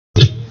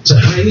What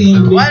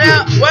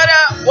up, what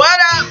up, what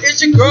up?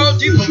 It's your girl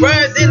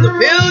D.PEREZ in the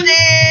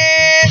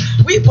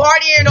building. We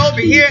partying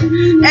over here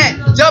at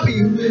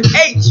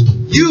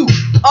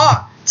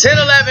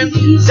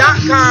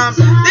WHUR1011.com.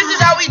 This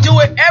is how we do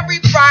it every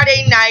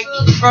Friday night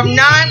from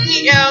 9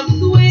 p.m.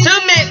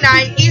 to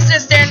midnight Eastern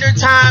Standard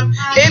Time.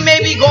 It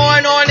may be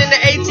going on in the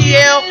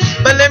ATL,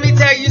 but let me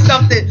tell you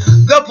something.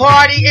 The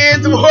party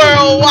is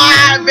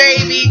worldwide,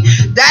 baby.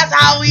 That's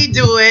how we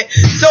do it.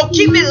 So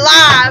keep it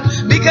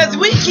live, because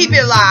we keep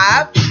it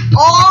live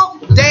all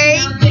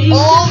day,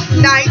 all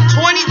night,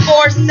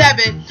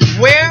 24/7.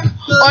 Where?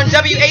 On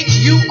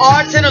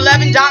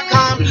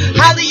WHUR1011.com.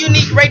 Highly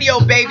unique radio,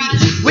 baby.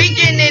 We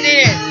getting it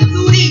in.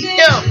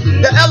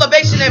 CM, the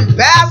Elevation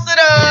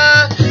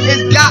Ambassador,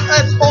 has got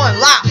us on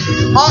lock.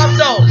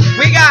 Also,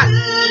 we got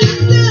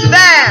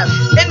Fab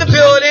in the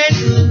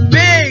building,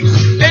 Biggs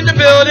in the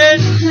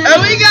building, and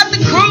we got the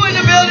crew in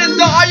the building.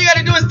 So all you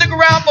gotta do is stick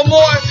around for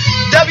more.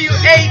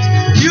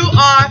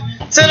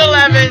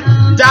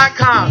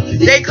 WHUR1011.com.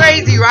 They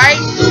crazy, right?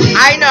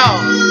 I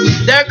know.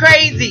 They're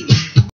crazy.